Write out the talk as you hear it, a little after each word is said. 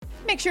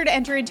Make sure to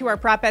enter into our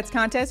Prop Bets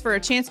contest for a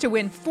chance to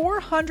win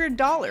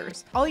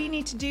 $400. All you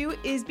need to do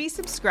is be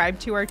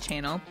subscribed to our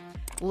channel,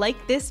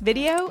 like this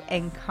video,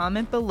 and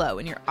comment below,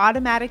 and you're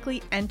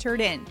automatically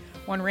entered in.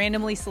 One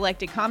randomly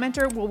selected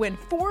commenter will win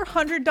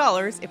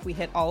 $400 if we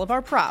hit all of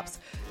our props.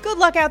 Good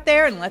luck out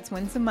there, and let's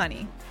win some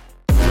money.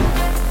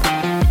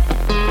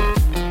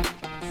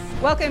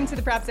 Welcome to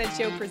the Props Ed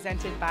Show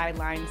presented by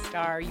Line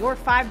Star, your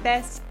 5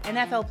 best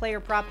NFL player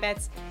prop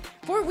bets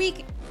for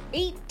week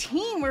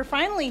 18. We're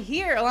finally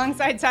here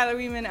alongside Tyler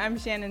Weeman. I'm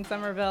Shannon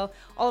Somerville.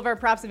 All of our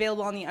props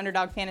available on the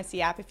Underdog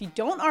Fantasy app. If you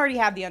don't already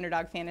have the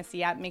Underdog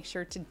Fantasy app, make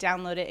sure to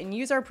download it and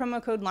use our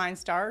promo code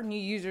LineStar. New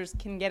users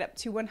can get up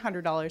to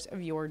 $100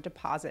 of your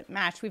deposit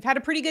match. We've had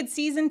a pretty good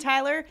season,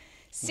 Tyler.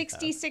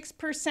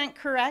 66%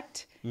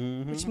 correct,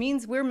 which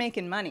means we're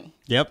making money.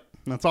 Yep,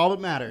 that's all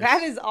that matters.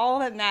 That is all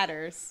that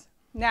matters.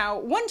 Now,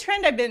 one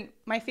trend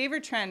my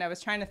favorite trend, I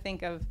was trying to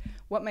think of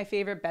what my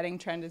favorite betting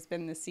trend has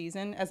been this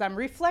season as I'm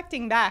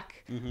reflecting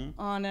back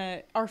on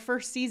our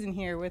first season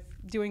here with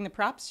doing the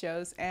props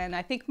shows. And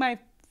I think my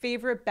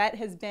favorite bet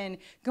has been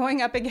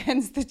going up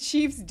against the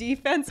Chiefs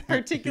defense,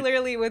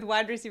 particularly with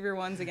wide receiver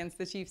ones against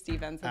the Chiefs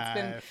defense.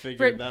 It's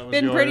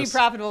been pretty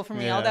profitable for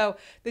me. Yeah. Although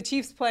the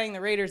Chiefs playing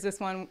the Raiders this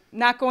one,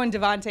 not going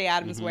Devontae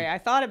Adams' way. I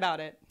thought about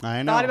it.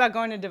 I know. Thought about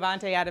going to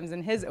Devontae Adams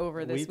and his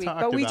over this week,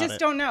 but we just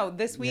don't know.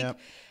 This week,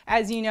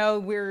 as you know,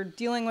 we're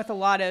dealing with a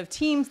lot of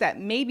teams that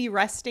may be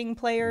resting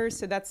players,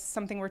 so that's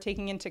something we're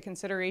taking into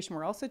consideration.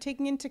 We're also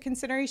taking into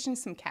consideration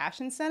some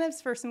cash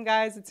incentives for some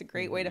guys. It's a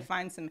great way to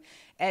find some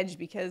edge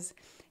because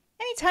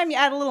anytime you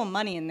add a little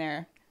money in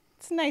there,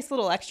 it's a nice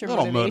little extra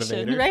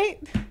motivation, motivator. Right?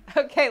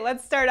 Okay,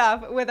 let's start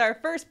off with our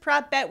first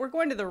prop bet. We're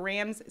going to the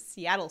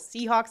Rams-Seattle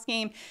Seahawks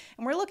game,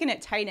 and we're looking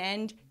at tight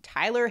end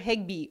Tyler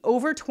Higbee,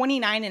 over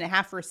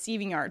 29.5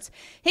 receiving yards.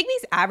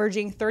 Higbee's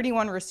averaging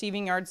 31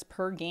 receiving yards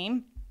per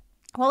game.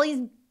 While he's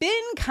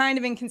been kind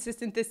of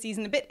inconsistent this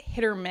season, a bit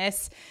hit or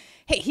miss,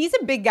 hey, he's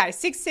a big guy,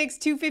 6'6",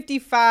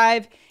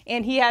 255,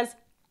 and he has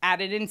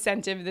added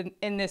incentive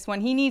in this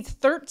one. He needs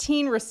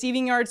 13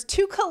 receiving yards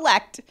to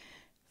collect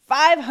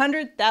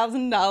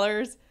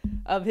 $500,000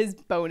 of his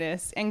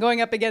bonus. And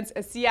going up against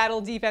a Seattle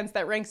defense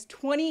that ranks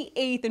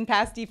 28th in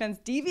pass defense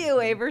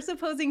DVOA versus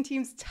opposing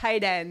teams'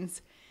 tight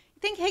ends. You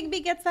think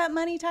Higbee gets that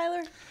money,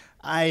 Tyler?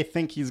 I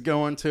think he's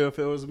going to. If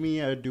it was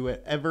me, I'd do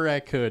whatever I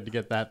could to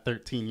get that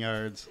 13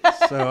 yards.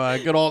 So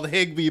good old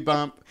Higbee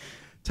bump.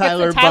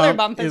 Tyler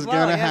bump is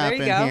going to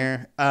happen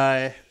here.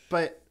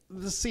 But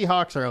the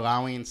Seahawks are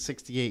allowing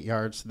 68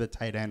 yards to the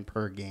tight end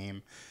per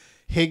game.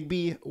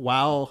 Higbee,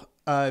 while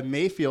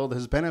Mayfield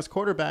has been his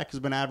quarterback, has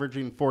been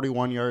averaging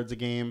 41 yards a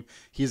game.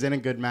 He's in a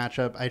good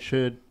matchup.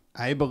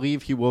 I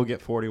believe he will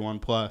get 41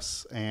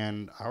 plus,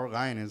 and our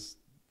line is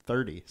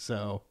 30.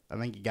 So I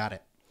think you got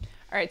it.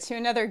 All right, to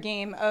another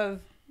game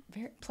of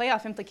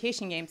playoff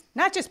implication games.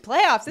 Not just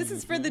playoffs. This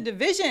is for the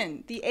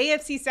division. The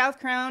AFC South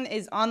crown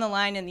is on the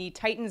line in the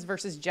Titans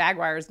versus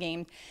Jaguars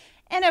game.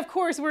 And, of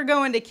course, we're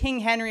going to King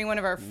Henry, one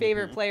of our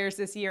favorite players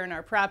this year in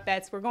our prop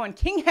bets. We're going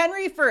King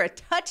Henry for a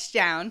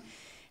touchdown.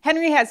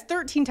 Henry has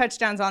 13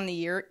 touchdowns on the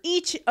year.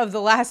 Each of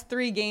the last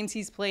 3 games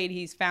he's played,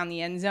 he's found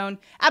the end zone.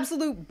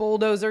 Absolute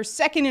bulldozer,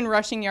 second in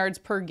rushing yards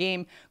per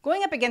game,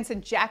 going up against a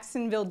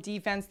Jacksonville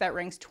defense that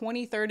ranks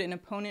 23rd in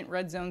opponent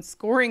red zone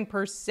scoring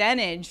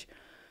percentage.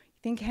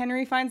 You think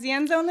Henry finds the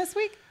end zone this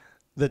week?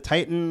 The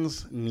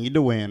Titans need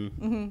to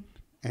win.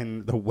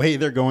 And the way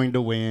they're going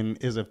to win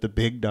is if the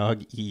big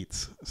dog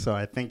eats. So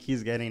I think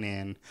he's getting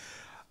in.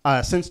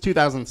 Since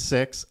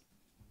 2006,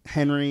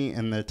 Henry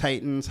and the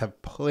Titans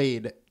have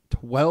played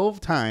 12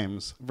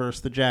 times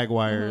versus the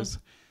Jaguars.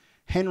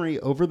 Henry,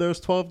 over those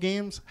 12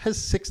 games, has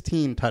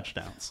 16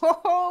 touchdowns.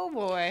 Oh,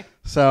 boy.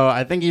 So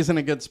I think he's in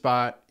a good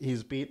spot.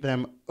 He's beat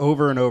them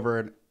over and over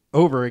and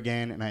over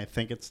again, and I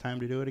think it's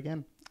time to do it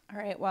again. All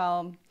right,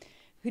 well,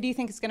 who do you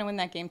think is going to win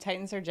that game,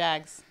 Titans or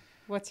Jags?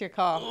 What's your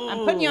call?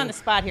 I'm putting you on the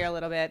spot here a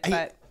little bit,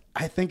 but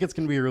I think it's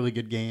going to be a really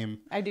good game.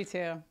 I do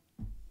too.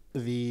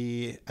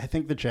 I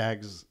think the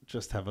Jags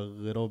just have a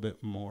little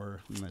bit more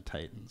than the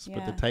Titans,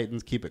 but the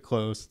Titans keep it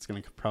close. It's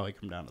going to probably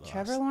come down to the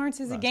Trevor Lawrence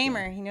is a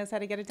gamer. Game. He knows how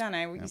to get it done.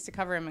 I used to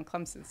cover him in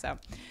Clemson. So,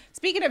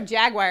 speaking of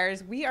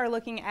Jaguars, we are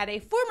looking at a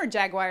former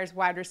Jaguars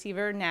wide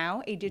receiver,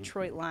 now a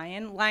Detroit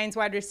Lion. Lions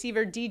wide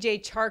receiver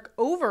DJ Chark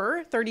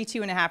over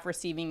 32.5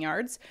 receiving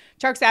yards.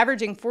 Chark's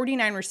averaging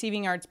 49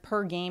 receiving yards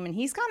per game, and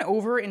he's gone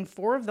over in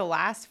 4 of the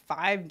last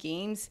 5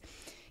 games.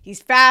 He's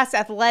fast,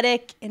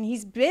 athletic, and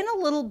he's been a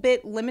little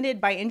bit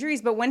limited by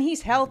injuries, but when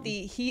he's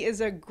healthy, he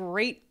is a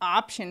great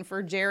option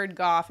for Jared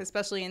Goff,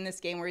 especially in this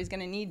game where he's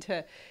going to need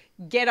to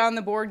get on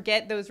the board,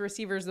 get those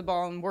receivers the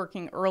ball, and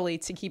working early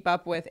to keep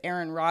up with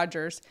Aaron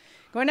Rodgers.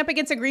 Going up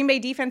against a Green Bay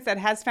defense that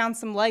has found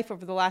some life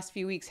over the last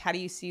few weeks, how do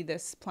you see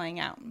this playing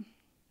out?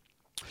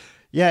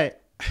 Yeah,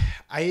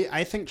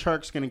 I think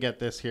Chark's going to get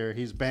this here.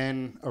 He's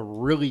been a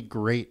really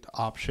great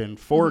option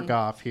for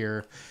Goff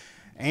here.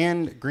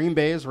 And Green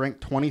Bay is ranked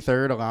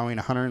 23rd, allowing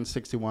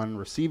 161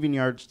 receiving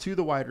yards to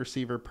the wide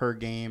receiver per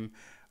game.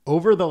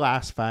 Over the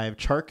last 5,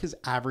 Chark has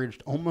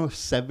averaged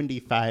almost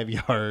 75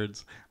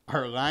 yards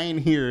Our line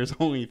here is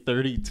only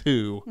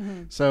 32.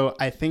 Mm-hmm. So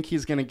I think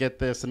he's going to get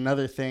this.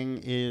 Another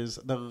thing is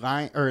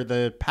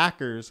the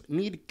Packers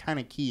need to kind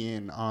of key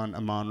in on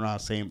Amon-Ra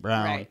St.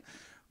 Brown,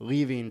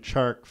 leaving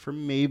Chark for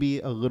maybe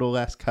a little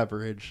less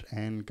coverage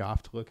and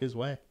Goff to look his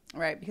way.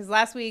 Right, because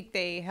last week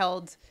they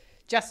held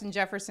Justin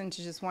Jefferson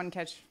to just one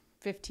catch,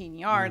 15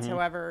 yards. Mm-hmm.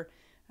 However,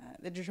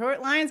 the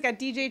Detroit Lions got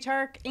DJ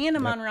Chark and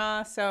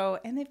Amon-Ra,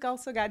 and they've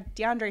also got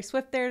DeAndre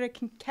Swift there to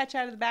catch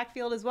out of the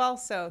backfield as well.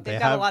 So they've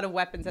got a lot of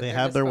weapons at their disposal.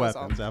 They have their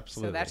weapons,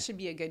 absolutely. So that should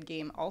be a good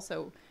game.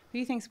 Also, who do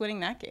you think's winning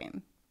that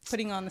game?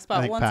 Putting on the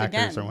spot once again.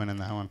 Packers are winning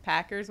that one.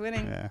 Packers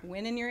winning. Yeah.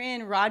 Winning, you're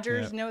in.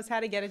 Rodgers knows how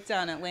to get it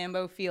done at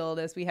Lambeau Field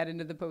as we head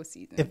into the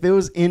postseason. If it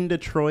was in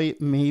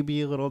Detroit,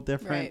 maybe a little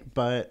different,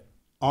 but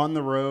on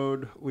the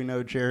road, we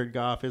know Jared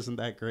Goff isn't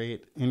that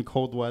great. In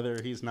cold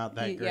weather, he's not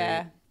that great.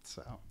 Yeah.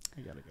 So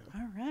I got to go.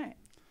 All right.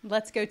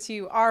 Let's go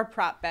to our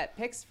prop bet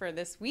picks for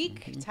this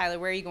week. Mm-hmm. Tyler,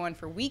 where are you going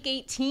for week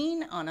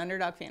 18 on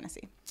Underdog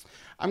Fantasy?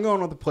 I'm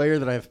going with a player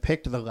that I've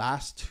picked the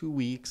last 2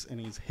 weeks, and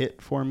he's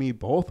hit for me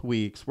both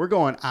weeks. We're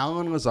going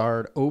Allen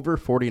Lazard over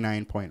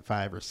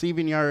 49.5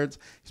 receiving yards.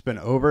 He's been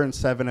over in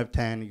 7 of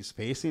 10. He's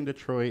facing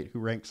Detroit, who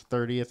ranks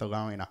 30th,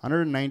 allowing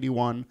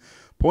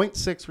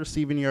 191.6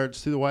 receiving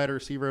yards to the wide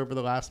receiver over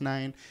the last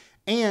 9.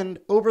 And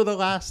over the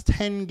last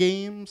 10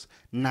 games,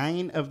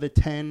 9 of the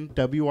 10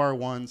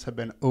 WR1s have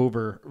been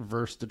over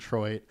versus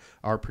Detroit.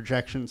 Our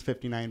projection's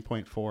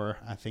 59.4.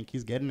 I think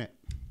he's getting it.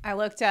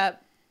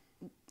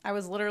 I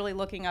was literally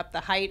looking up the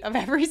height of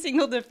every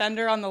single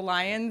defender on the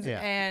Lions,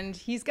 and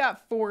he's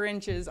got 4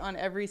 inches on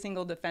every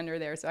single defender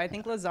there. So I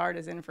think Lazard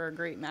is in for a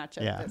great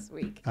matchup this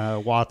week.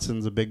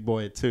 Watson's a big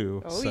boy,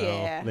 too.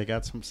 So they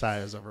got some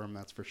size over him,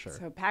 that's for sure.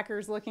 So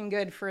Packers looking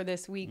good for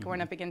this week going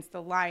up against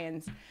the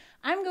Lions.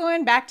 I'm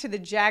going back to the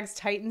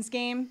Jags-Titans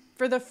game.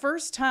 For the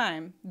first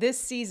time this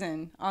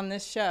season on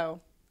this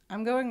show,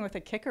 I'm going with a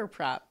kicker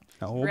prop.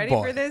 Oh, ready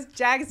for this?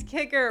 Jags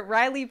kicker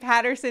Riley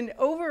Patterson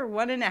over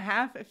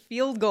 1.5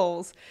 field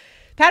goals.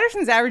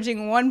 Patterson's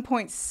averaging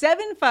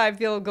 1.75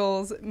 field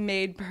goals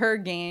made per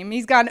game.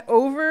 He's gone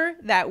over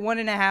that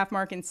 1.5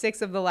 mark in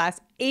 6 of the last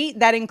 8.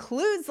 That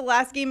includes the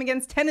last game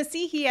against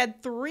Tennessee. He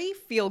had 3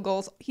 field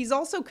goals. He's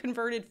also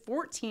converted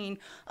 14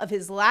 of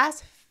his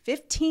last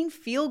 15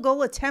 field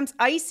goal attempts.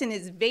 Ice in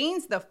his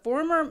veins, the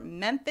former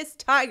Memphis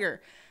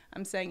Tiger.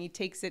 I'm saying he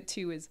takes it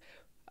to his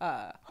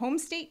home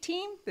state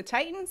team, the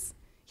Titans.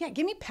 Yeah,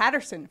 give me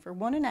Patterson for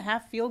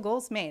 1.5 field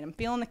goals made. I'm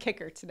feeling the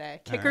kicker today.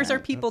 Kickers are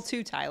people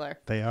too, Tyler.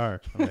 They are.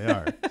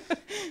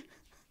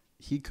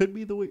 He could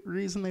be the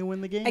reason they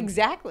win the game.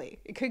 Exactly.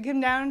 It could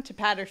come down to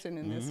Patterson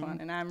in this one,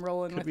 and I'm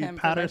rolling with him.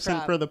 Patterson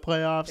for the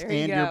playoffs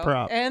and your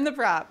prop. And the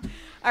prop.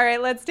 All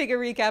right, let's take a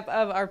recap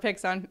of our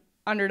picks on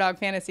Underdog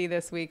Fantasy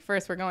this week.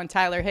 First, we're going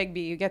Tyler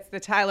Higbee, who gets the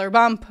Tyler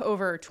bump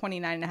over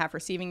 29.5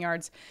 receiving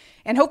yards.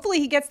 And hopefully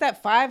he gets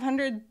that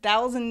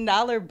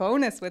 $500,000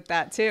 bonus with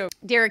that, too.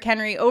 Derrick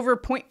Henry over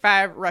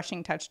 0.5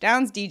 rushing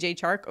touchdowns. DJ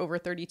Chark over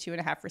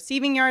 32.5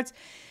 receiving yards.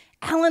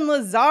 Allen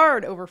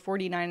Lazard over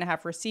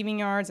 49.5 receiving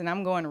yards. And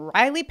I'm going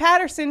Riley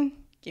Patterson.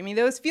 Give me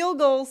those field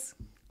goals.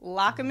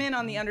 Lock them in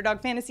on the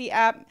Underdog Fantasy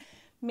app.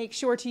 Make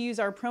sure to use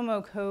our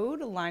promo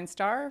code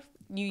LineStar.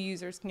 New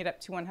users can get up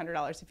to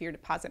 $100 if your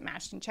deposit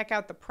matched. And check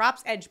out the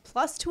Props Edge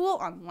Plus tool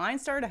on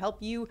LineStar to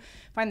help you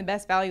find the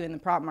best value in the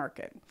prop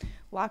market.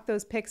 Lock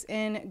those picks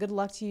in. Good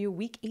luck to you.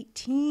 Week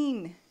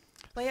 18.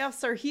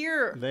 Playoffs are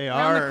here. They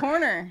around the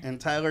corner.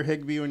 And Tyler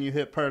Higbee, when you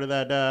hit part of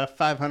that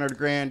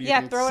 $500,000, you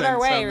can throw send it our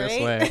way, some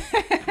this way.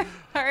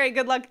 All right.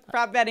 Good luck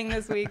prop betting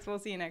this week. We'll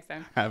see you next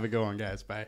time. Have a good one, guys. Bye.